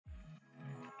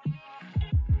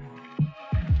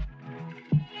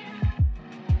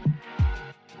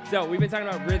So we've been talking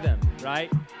about rhythm,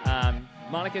 right?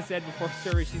 Monica said before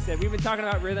service, she said, we've been talking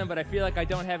about rhythm, but I feel like I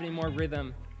don't have any more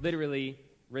rhythm, literally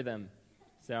rhythm.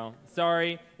 So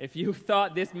sorry if you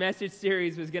thought this message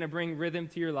series was going to bring rhythm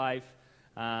to your life.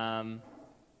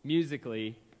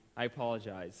 Musically, I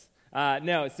apologize.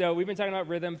 No, so we've been talking about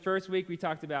rhythm. First week, we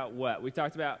talked about what? We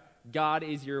talked about God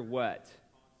is your what?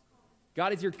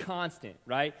 God is your constant,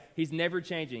 right? He's never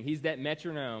changing. He's that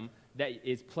metronome that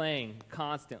is playing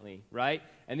constantly, right?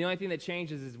 And the only thing that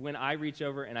changes is when I reach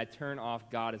over and I turn off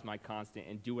God as my constant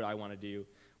and do what I want to do.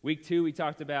 Week 2, we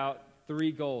talked about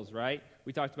 3 goals, right?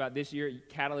 We talked about this year,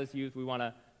 Catalyst Youth, we want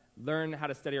to learn how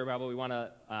to study our Bible. We want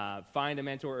to find a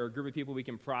mentor or a group of people we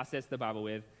can process the Bible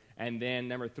with. And then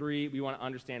number 3, we want to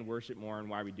understand worship more and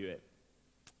why we do it.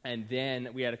 And then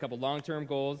we had a couple long-term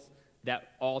goals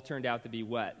that all turned out to be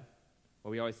what?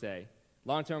 What we always say.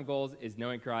 Long-term goals is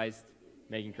knowing Christ,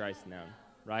 making Christ known,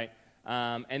 right?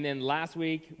 And then last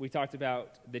week, we talked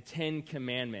about the 10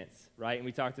 Commandments, right? And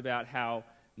we talked about how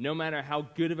no matter how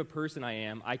good of a person I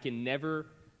am, I can never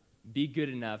be good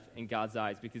enough in God's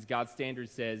eyes because God's standard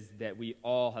says that we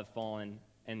all have fallen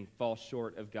and fall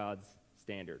short of God's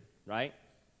standard, right?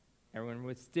 Everyone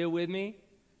was still with me?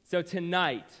 So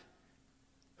tonight,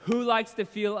 who likes to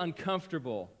feel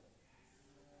uncomfortable?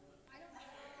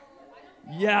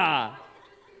 Yeah.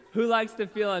 Who likes to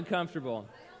feel uncomfortable?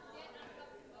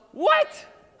 What?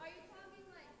 Are you talking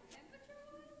like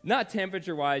temperature-wise? Not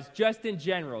temperature-wise, just in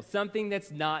general. Something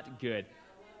that's not good.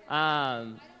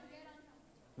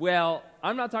 Well,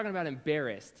 I'm not talking about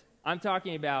embarrassed. I'm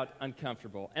talking about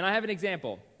uncomfortable. And I have an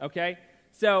example, okay?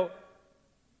 So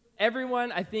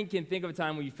everyone, I think, can think of a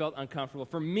time when you felt uncomfortable.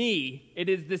 For me, it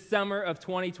is the summer of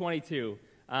 2022.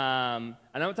 And I'm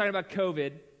not talking about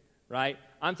COVID, right?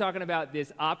 I'm talking about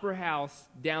this opera house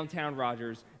downtown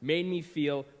Rogers made me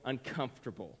feel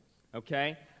uncomfortable,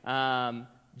 okay?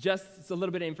 Just a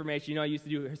little bit of information. You know, I used to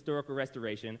do historical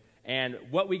restoration, and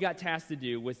what we got tasked to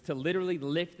do was to literally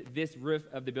lift this roof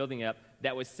of the building up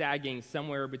that was sagging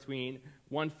somewhere between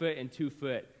 1 foot and 2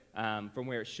 foot from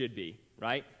where it should be,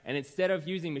 right? And instead of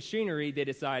using machinery, they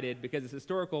decided, because it's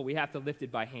historical, we have to lift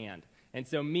it by hand. And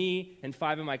so me and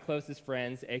 5 of my closest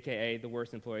friends, a.k.a. the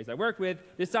worst employees I work with,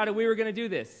 decided we were going to do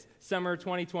this summer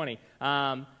 2020.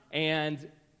 And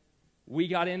we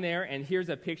got in there, and here's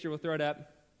a picture. We'll throw it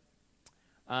up.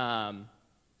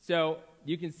 So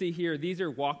you can see here, these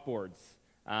are walkboards.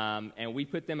 And we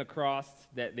put them across,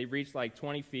 that they reach like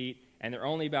 20 feet, and they're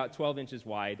only about 12 inches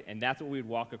wide, and that's what we would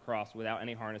walk across without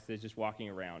any harnesses, just walking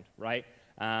around, right?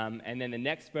 And then the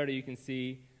next photo you can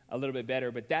see a little bit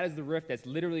better, but that is the roof that's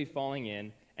literally falling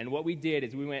in. And what we did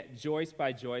is we went joist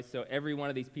by joist, so every one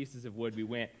of these pieces of wood we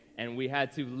went, and we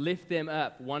had to lift them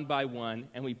up one by one,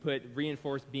 and we put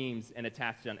reinforced beams and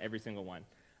attached on every single one.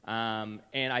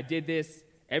 And I did this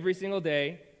every single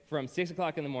day from 6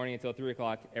 o'clock in the morning until 3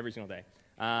 o'clock every single day.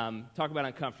 Talk about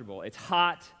uncomfortable. It's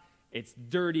hot. It's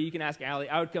dirty. You can ask Allie.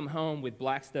 I would come home with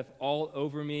black stuff all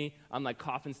over me. I'm like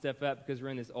coughing stuff up because we're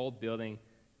in this old building.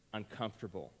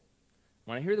 Uncomfortable.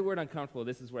 When I hear the word uncomfortable,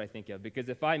 this is what I think of. Because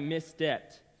if I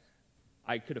misstepped,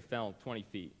 I could have fell 20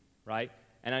 feet, right?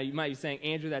 And you might be saying,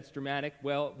 Andrew, that's dramatic.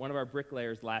 Well, one of our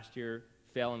bricklayers last year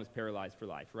fell and was paralyzed for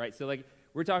life, right? So, like,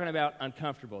 we're talking about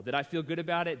uncomfortable. Did I feel good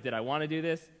about it? Did I want to do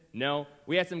this? No.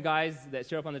 We had some guys that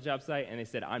showed up on the job site, and they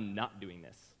said, I'm not doing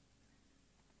this,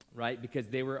 right? Because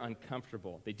they were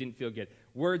uncomfortable. They didn't feel good.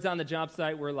 Words on the job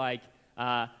site were like,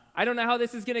 I don't know how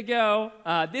this is going to go.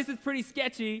 This is pretty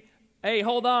sketchy. Hey,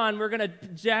 hold on, we're going to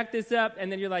jack this up,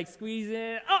 and then you're like, squeeze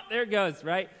it. Oh, there it goes,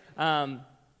 right?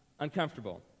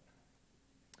 Uncomfortable.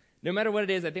 No matter what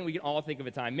it is, I think we can all think of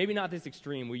a time, maybe not this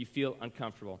extreme, where you feel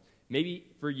uncomfortable. Maybe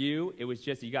for you, it was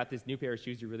just you got this new pair of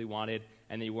shoes you really wanted,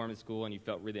 and then you wore them to school, and you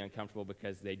felt really uncomfortable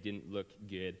because they didn't look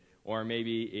good. Or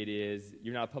maybe it is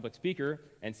you're not a public speaker,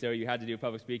 and so you had to do a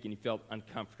public speak, and you felt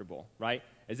uncomfortable, right?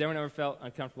 Has everyone ever felt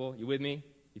uncomfortable? You with me?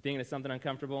 You thinking of something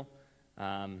uncomfortable?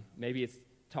 Maybe it's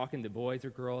talking to boys or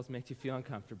girls makes you feel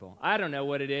uncomfortable. I don't know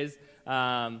what it is.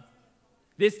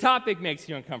 This topic makes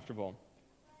you uncomfortable.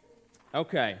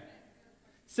 Okay.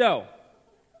 So,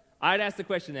 I'd ask the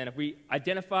question then, if we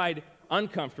identified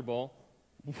uncomfortable,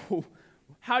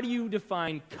 how do you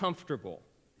define comfortable,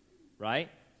 right?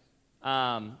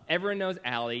 Everyone knows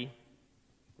Allie,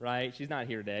 right? She's not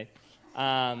here today.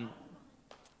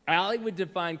 Allie would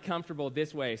define comfortable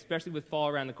this way, especially with fall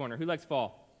around the corner. Who likes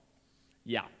fall?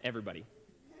 Yeah, everybody.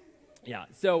 Yeah,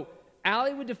 so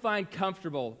Allie would define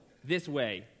comfortable this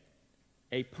way: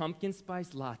 a pumpkin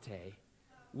spice latte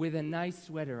with a nice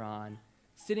sweater on,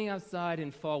 sitting outside in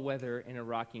fall weather in a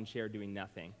rocking chair doing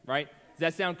nothing, right? Does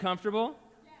that sound comfortable?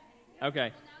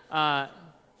 Okay.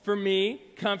 for me,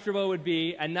 comfortable would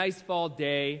be a nice fall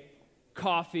day,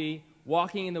 coffee,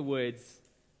 walking in the woods,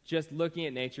 just looking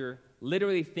at nature,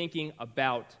 literally thinking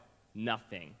about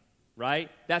nothing, right?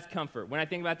 That's comfort. When I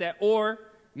think about that, or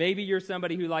maybe you're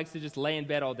somebody who likes to just lay in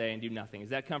bed all day and do nothing. Is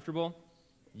that comfortable?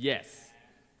 Yes.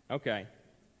 Okay.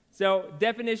 So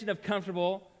definition of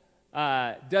comfortable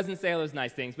doesn't say all those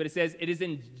nice things, but it says it is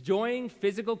enjoying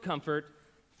physical comfort,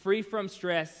 free from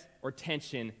stress or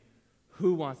tension.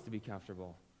 Who wants to be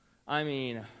comfortable? I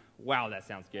mean, wow, that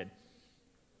sounds good.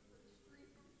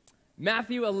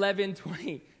 Matthew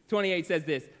 11:28 says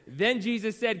this, "Then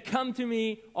Jesus said, 'Come to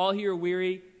me, all who are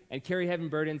weary and carry heavy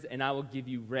burdens, and I will give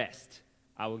you rest.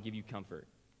 I will give you comfort.'"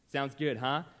 Sounds good,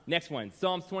 huh? Next one,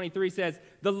 Psalms 23 says,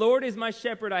 "The Lord is my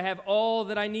shepherd, I have all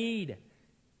that I need.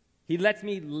 He lets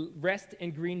me rest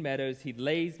in green meadows. He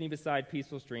lays me beside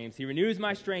peaceful streams. He renews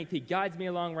my strength. He guides me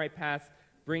along right paths,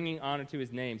 bringing honor to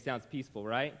his name." Sounds peaceful,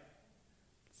 right?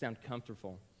 Sound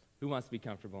comfortable. Who wants to be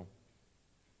comfortable?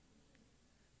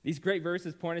 These great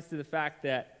verses point us to the fact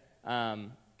that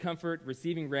comfort,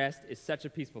 receiving rest, is such a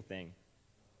peaceful thing.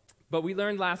 But we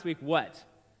learned last week what?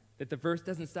 That the verse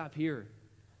doesn't stop here.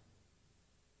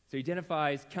 So he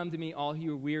identifies, "Come to me, all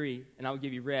who are weary, and I will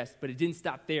give you rest." But it didn't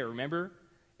stop there, remember?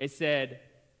 It said,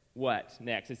 what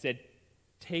next? It said,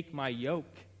 "Take my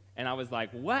yoke." And I was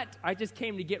like, what? I just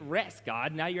came to get rest,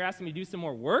 God. Now you're asking me to do some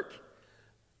more work?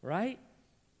 Right?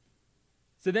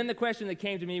 So then the question that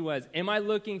came to me was, am I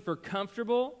looking for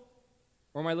comfortable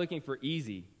or am I looking for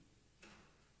easy?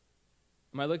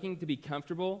 Am I looking to be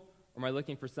comfortable or am I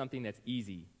looking for something that's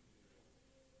easy?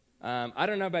 I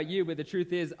don't know about you, but the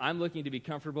truth is I'm looking to be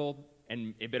comfortable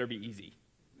and it better be easy,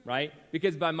 right?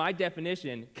 Because by my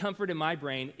definition, comfort in my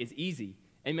brain is easy.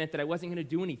 It meant that I wasn't going to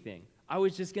do anything. I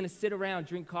was just going to sit around,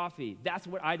 drink coffee. That's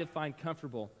what I define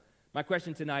comfortable. My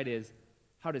question tonight is,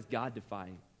 how does God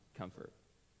define comfort?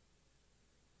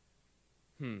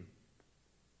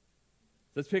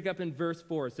 Let's pick up in verse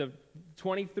 4. So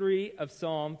 23 of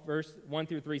Psalm, verse 1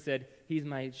 through 3 said, "He's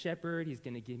my shepherd. He's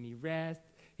going to give me rest.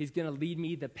 He's going to lead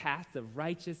me the paths of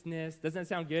righteousness." Doesn't that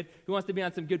sound good? Who wants to be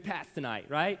on some good paths tonight,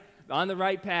 right? On the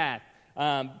right path.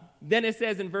 Then it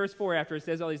says in verse 4, after it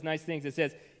says all these nice things, it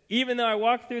says, "Even though I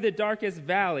walk through the darkest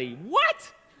valley."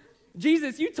 What?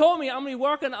 Jesus, you told me I'm going to be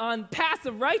walking on paths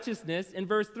of righteousness in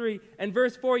verse 3. And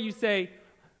verse 4, you say,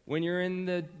 "When you're in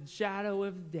the shadow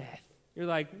of death." You're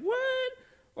like, what?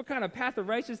 What kind of path of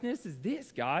righteousness is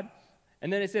this, God?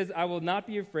 And then it says, "I will not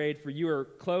be afraid, for you are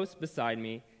close beside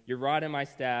me. Your rod and my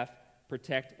staff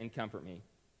protect and comfort me."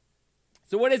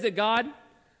 So what is it, God?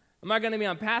 Am I going to be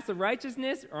on paths of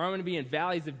righteousness or am I going to be in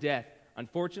valleys of death?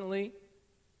 Unfortunately,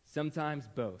 sometimes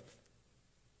both.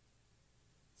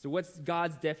 So what's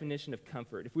God's definition of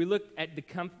comfort? If we look at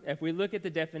the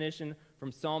definition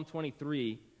from Psalm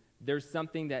 23, there's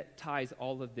something that ties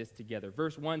all of this together.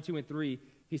 Verse 1, 2, and 3,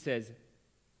 he says,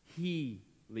 "He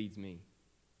leads me.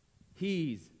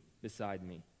 He's beside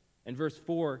me." And verse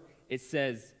 4, it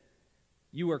says,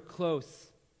 "You are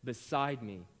close beside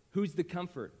me." Who's the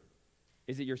comfort?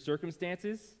 Is it your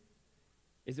circumstances?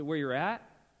 Is it where you're at?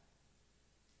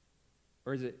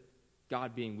 Or is it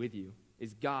God being with you?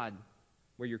 Is God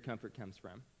where your comfort comes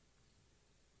from?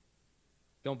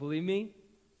 Don't believe me?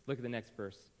 Look at the next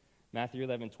verse. Matthew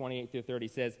 11, 28 through 30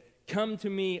 says, "Come to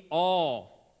me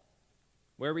all."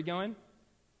 Where are we going?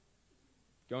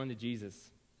 Going to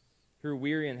Jesus. "Who are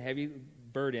weary and heavy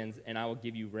burdens, and I will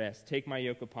give you rest. Take my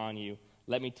yoke upon you.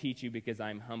 Let me teach you, because I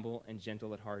am humble and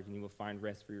gentle at heart, and you will find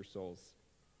rest for your souls.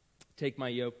 Take my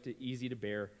yoke easy to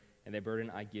bear, and the burden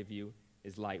I give you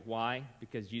is light." Why?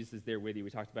 Because Jesus is there with you. We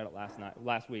talked about it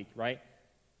last week, right?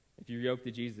 If you're yoked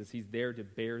to Jesus, he's there to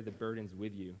bear the burdens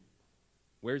with you.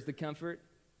 Where's the comfort?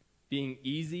 Being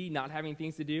easy, not having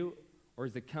things to do? Or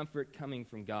is the comfort coming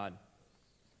from God?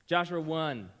 Joshua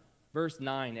 1, verse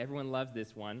 9. Everyone loves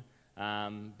this one.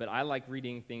 But I like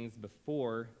reading things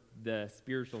before the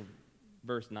spiritual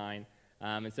verse 9.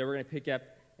 And so we're going to pick up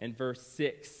in verse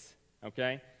 6,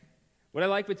 okay? What I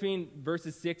like between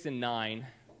verses 6 and 9,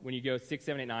 when you go 6,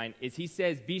 7, 8, 9, is he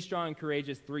says, "Be strong and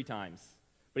courageous" 3 times.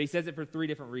 But he says it for 3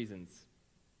 different reasons.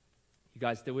 You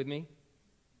guys still with me?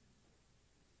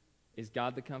 Is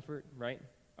God the comfort, right?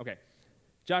 Okay.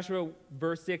 Joshua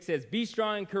verse 6 says, "Be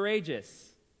strong and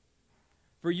courageous,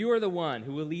 for you are the one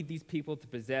who will lead these people to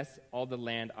possess all the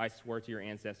land I swore to your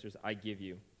ancestors I give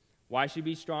you." Why should you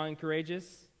be strong and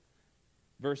courageous?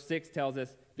 Verse 6 tells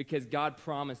us, because God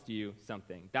promised you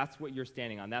something. That's what you're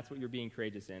standing on. That's what you're being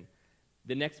courageous in.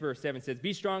 The next verse 7 says,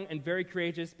 "Be strong and very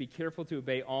courageous. Be careful to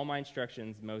obey all my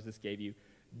instructions Moses gave you.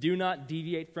 Do not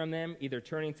deviate from them, either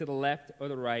turning to the left or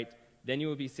the right, Then you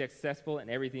will be successful in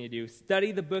everything you do.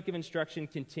 Study the book of instruction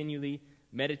continually.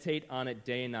 Meditate on it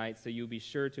day and night, so you'll be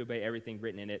sure to obey everything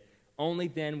written in it. Only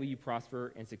then will you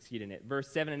prosper and succeed in it. Verse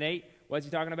 7 and 8, what's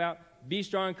he talking about? Be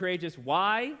strong and courageous.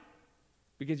 Why?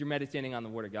 Because you're meditating on the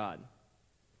Word of God,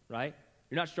 right?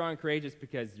 You're not strong and courageous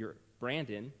because you're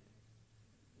Brandon,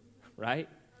 right?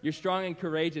 You're strong and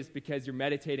courageous because you're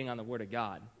meditating on the Word of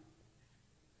God.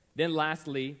 Then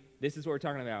lastly, this is what we're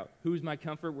talking about. Who's my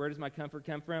comfort? Where does my comfort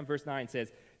come from? Verse 9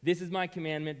 says, this is my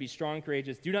commandment, be strong and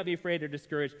courageous. Do not be afraid or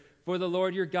discouraged, for the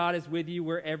Lord your God is with you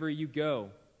wherever you go.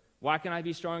 Why can I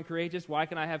be strong and courageous? Why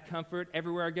can I have comfort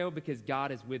everywhere I go? Because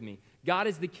God is with me. God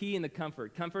is the key in the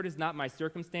comfort. Comfort is not my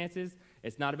circumstances.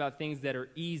 It's not about things that are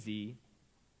easy,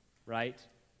 right?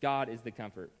 God is the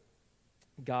comfort.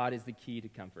 God is the key to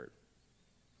comfort.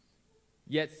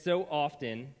 Yet so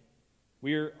often,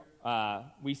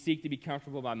 we seek to be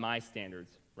comfortable by my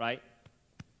standards, right?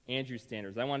 Andrew's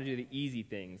standards. I want to do the easy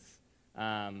things.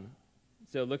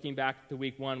 So looking back to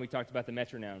week 1, we talked about the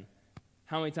metronome.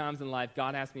 How many times in life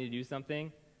God asked me to do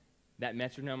something, that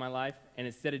metronome in my life, and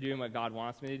instead of doing what God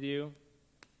wants me to do,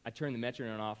 I turn the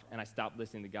metronome off and I stop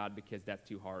listening to God because that's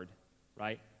too hard,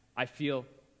 right? I feel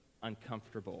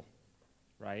uncomfortable,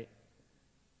 right?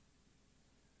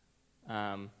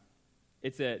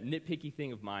 It's a nitpicky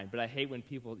thing of mine, but I hate when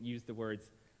people use the words,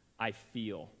 I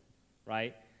feel,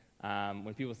 right?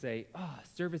 When people say,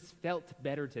 service felt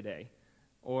better today,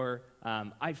 or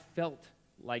I felt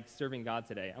like serving God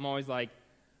today. I'm always like,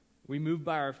 we move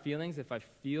by our feelings. If I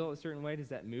feel a certain way, does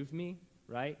that move me,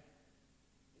 right?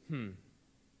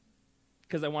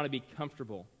 Because I want to be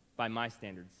comfortable by my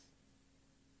standards.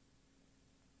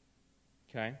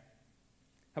 Okay?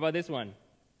 How about this one?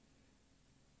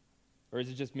 Or is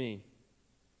it just me?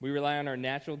 We rely on our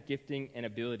natural gifting and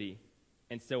ability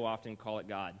and so often call it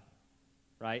God,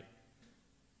 right?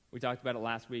 We talked about it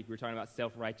last week. We were talking about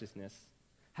self-righteousness.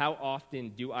 How often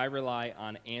do I rely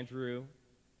on Andrew,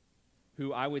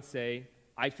 who I would say,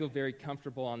 I feel very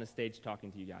comfortable on the stage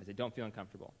talking to you guys. I don't feel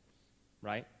uncomfortable,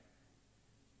 right?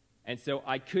 And so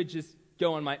I could just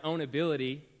go on my own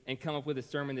ability and come up with a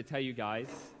sermon to tell you guys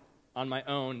on my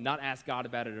own, not ask God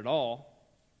about it at all,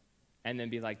 and then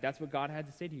be like, that's what God had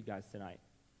to say to you guys tonight,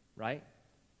 right?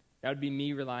 That would be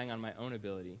me relying on my own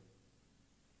ability,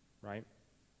 right?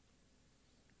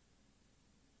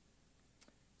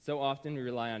 So often we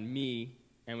rely on me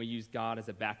and we use God as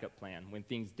a backup plan when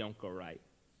things don't go right,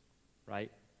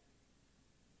 right?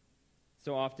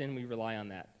 So often we rely on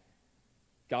that.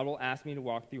 God will ask me to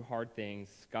walk through hard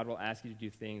things. God will ask you to do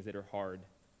things that are hard,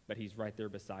 but he's right there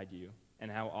beside you. And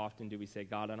how often do we say,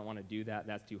 God, I don't want to do that.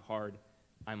 That's too hard.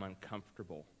 I'm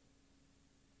uncomfortable.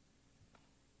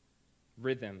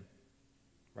 Rhythm,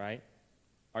 right?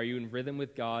 Are you in rhythm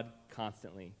with God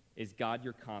constantly? Is God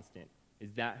your constant?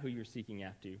 Is that who you're seeking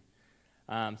after?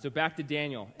 So back to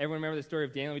Daniel. Everyone remember the story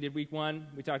of Daniel we did week 1?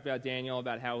 We talked about Daniel,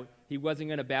 about how he wasn't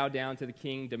going to bow down to the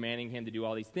king, demanding him to do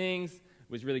all these things.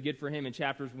 It was really good for him in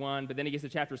chapters 1. But then he gets to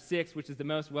chapter 6, which is the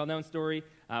most well-known story,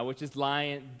 which is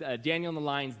Daniel in the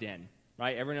lion's den.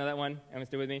 Right? Everyone know that one? Everyone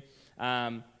stay with me?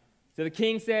 So the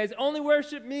king says, only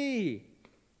worship me.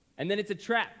 And then it's a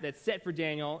trap that's set for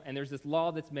Daniel, and there's this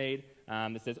law that's made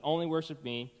that says, only worship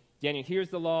me. Daniel hears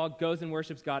the law, goes and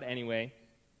worships God anyway,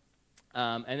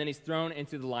 and then he's thrown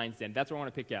into the lion's den. That's what I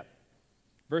want to pick up.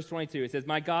 Verse 22, it says,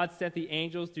 my God set the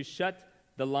angels to shut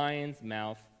the lion's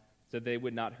mouth so they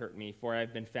would not hurt me, for I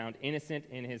have been found innocent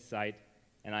in his sight,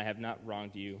 and I have not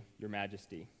wronged you, your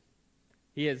majesty.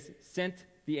 He has sent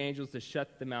the angels to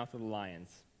shut the mouth of the lions.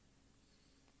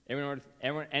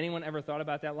 Anyone ever thought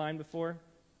about that line before?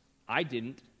 I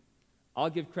didn't. I'll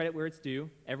give credit where it's due.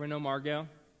 Everyone know Margot?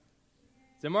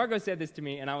 So Margot said this to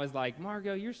me, and I was like,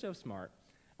 Margot, you're so smart.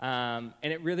 And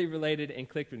it really related and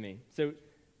clicked with me. So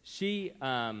she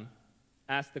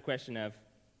asked the question of,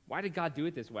 why did God do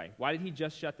it this way? Why did he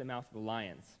just shut the mouth of the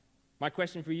lions? My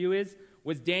question for you is,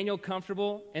 was Daniel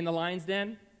comfortable in the lion's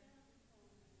den?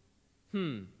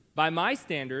 By my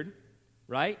standard,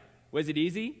 right? Was it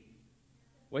easy?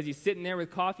 Was he sitting there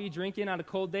with coffee, drinking on a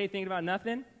cold day, thinking about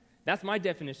nothing? That's my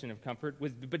definition of comfort.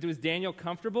 But was Daniel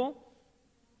comfortable?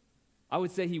 I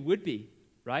would say he would be,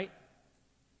 right?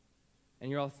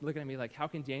 And you're all looking at me like, how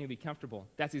can Daniel be comfortable?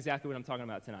 That's exactly what I'm talking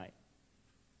about tonight.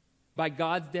 By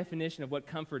God's definition of what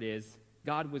comfort is,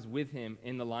 God was with him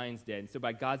in the lion's den. So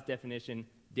by God's definition,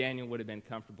 Daniel would have been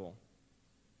comfortable,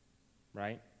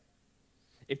 right?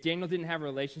 If Daniel didn't have a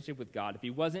relationship with God, if he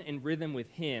wasn't in rhythm with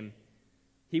him,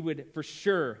 he would for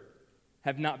sure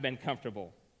have not been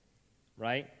comfortable,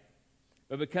 right?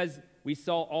 But because we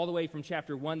saw all the way from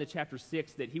chapter 1 to chapter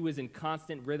 6 that he was in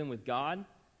constant rhythm with God,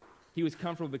 He was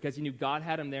comfortable because he knew God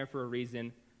had him there for a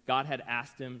reason. God had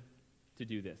asked him to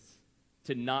do this,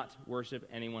 to not worship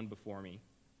anyone before me,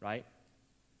 right?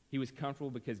 He was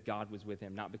comfortable because God was with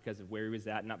him, not because of where he was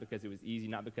at, not because it was easy,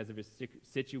 not because of his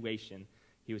situation.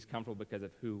 He was comfortable because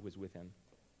of who was with him.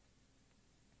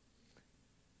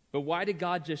 But why did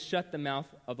God just shut the mouth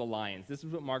of the lions? This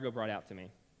is what Margot brought out to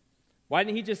me. Why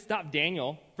didn't he just stop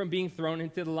Daniel from being thrown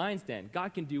into the lion's den?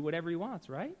 God can do whatever he wants,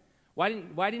 right? Why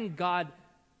didn't God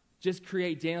just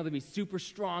create Daniel to be super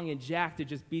strong and jacked to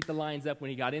just beat the lions up when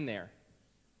he got in there,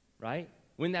 right?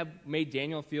 Wouldn't that made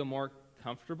Daniel feel more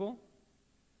comfortable?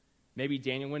 Maybe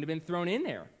Daniel wouldn't have been thrown in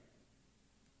there,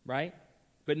 right?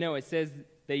 But no, it says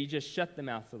that he just shut the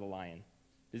mouth of the lion.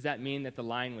 Does that mean that the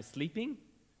lion was sleeping?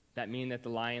 That mean that the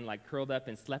lion like curled up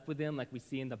and slept with him like we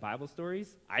see in the Bible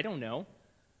stories? I don't know,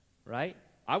 right?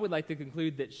 I would like to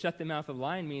conclude that shut the mouth of the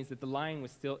lion means that the lion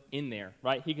was still in there,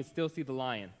 right? He could still see the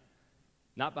lion.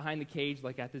 Not behind the cage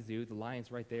like at the zoo. The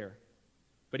lion's right there.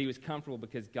 But he was comfortable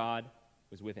because God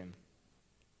was with him.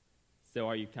 So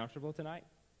are you comfortable tonight?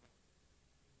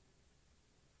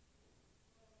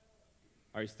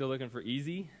 Are you still looking for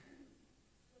easy?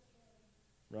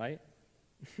 Right?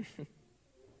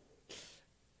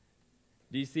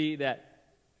 Do you see that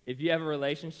if you have a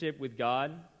relationship with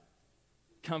God,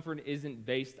 comfort isn't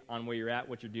based on where you're at,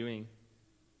 what you're doing.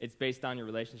 It's based on your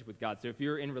relationship with God. So if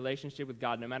you're in relationship with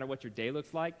God, no matter what your day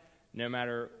looks like, no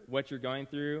matter what you're going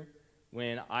through,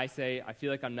 when I say, I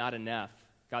feel like I'm not enough,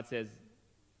 God says,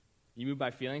 you move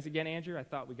by feelings again, Andrew? I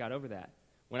thought we got over that.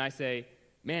 When I say,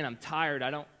 man, I'm tired,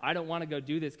 I don't want to go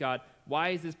do this, God. Why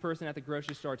is this person at the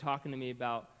grocery store talking to me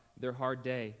about their hard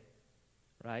day?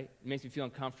 Right? It makes me feel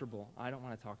uncomfortable. I don't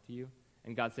want to talk to you.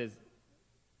 And God says,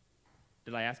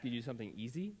 did I ask you to do something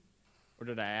easy? Or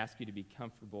did I ask you to be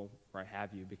comfortable where I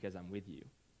have you because I'm with you?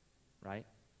 Right?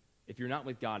 If you're not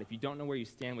with God, if you don't know where you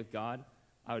stand with God,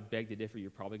 I would beg to differ. You're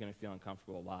probably going to feel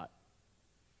uncomfortable a lot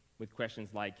with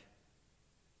questions like,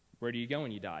 where do you go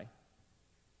when you die?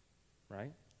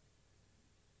 Right?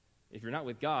 If you're not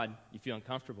with God, you feel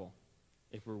uncomfortable.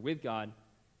 If we're with God,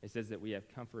 it says that we have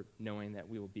comfort knowing that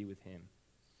we will be with him.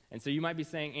 And so you might be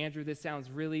saying, Andrew, this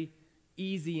sounds really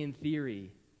easy in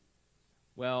theory.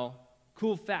 Well,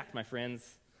 cool fact, my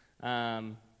friends.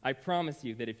 I promise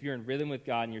you that if you're in rhythm with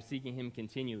God and you're seeking him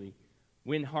continually,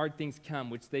 when hard things come,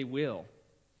 which they will,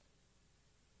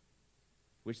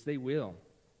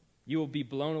 you will be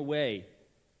blown away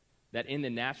that in the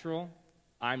natural,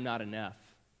 I'm not enough,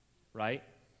 right?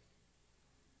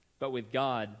 But with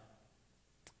God,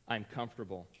 I'm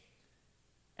comfortable.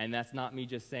 And that's not me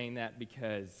just saying that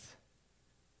because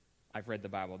I've read the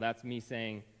Bible. That's me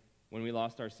saying, when we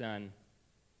lost our son,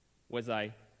 was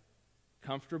I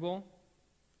comfortable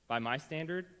by my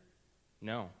standard?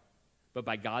 No. But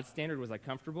by God's standard, was I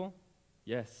comfortable?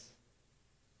 Yes.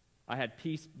 I had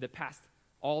peace that passed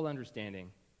all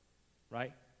understanding,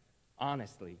 right?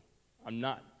 Honestly, I'm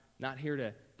not here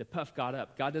to puff God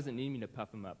up. God doesn't need me to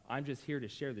puff him up. I'm just here to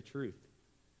share the truth,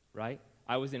 right?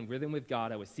 I was in rhythm with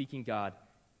God. I was seeking God.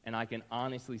 And I can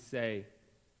honestly say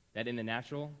that in the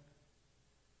natural,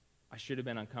 I should have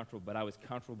been uncomfortable, but I was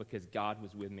comfortable because God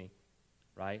was with me,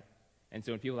 right? And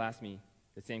so when people ask me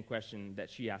the same question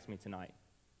that she asked me tonight,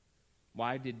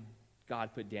 why did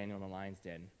God put Daniel in the lion's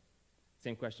den?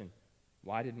 Same question,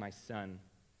 why did my son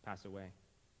pass away?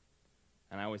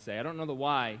 And I always say, I don't know the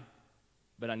why,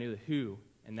 but I knew the who,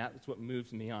 and that's what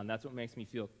moves me on. That's what makes me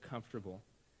feel comfortable,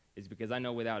 is because I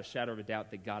know without a shadow of a doubt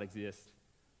that God exists,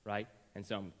 right? And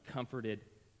so I'm comforted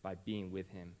by being with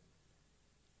him,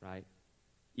 right?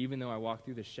 Even though I walk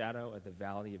through the shadow of the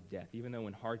valley of death, even though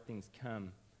when hard things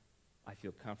come, I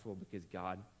feel comfortable because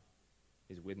God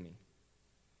is with me.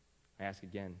 I ask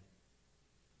again,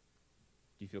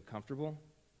 do you feel comfortable?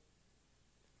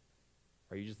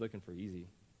 Or are you just looking for easy?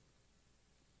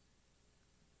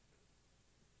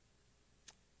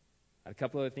 I have a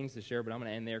couple other things to share, but I'm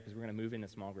going to end there because we're going to move into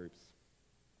small groups.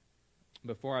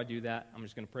 Before I do that, I'm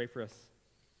just going to pray for us.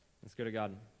 Let's go to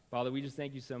God. Father, we just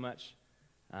thank you so much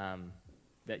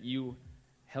that you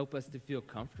help us to feel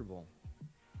comfortable,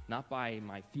 not by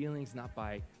my feelings, not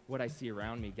by what I see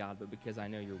around me, God, but because I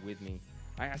know you're with me.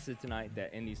 I ask that tonight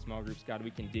that in these small groups, God,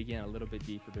 we can dig in a little bit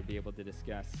deeper to be able to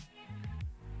discuss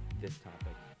this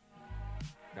topic.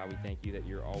 God, we thank you that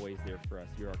you're always there for us.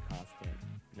 You're our constant,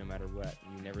 no matter what.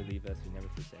 You never leave us. You never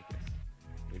forsake us.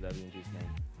 We love you in Jesus'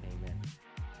 name. Amen.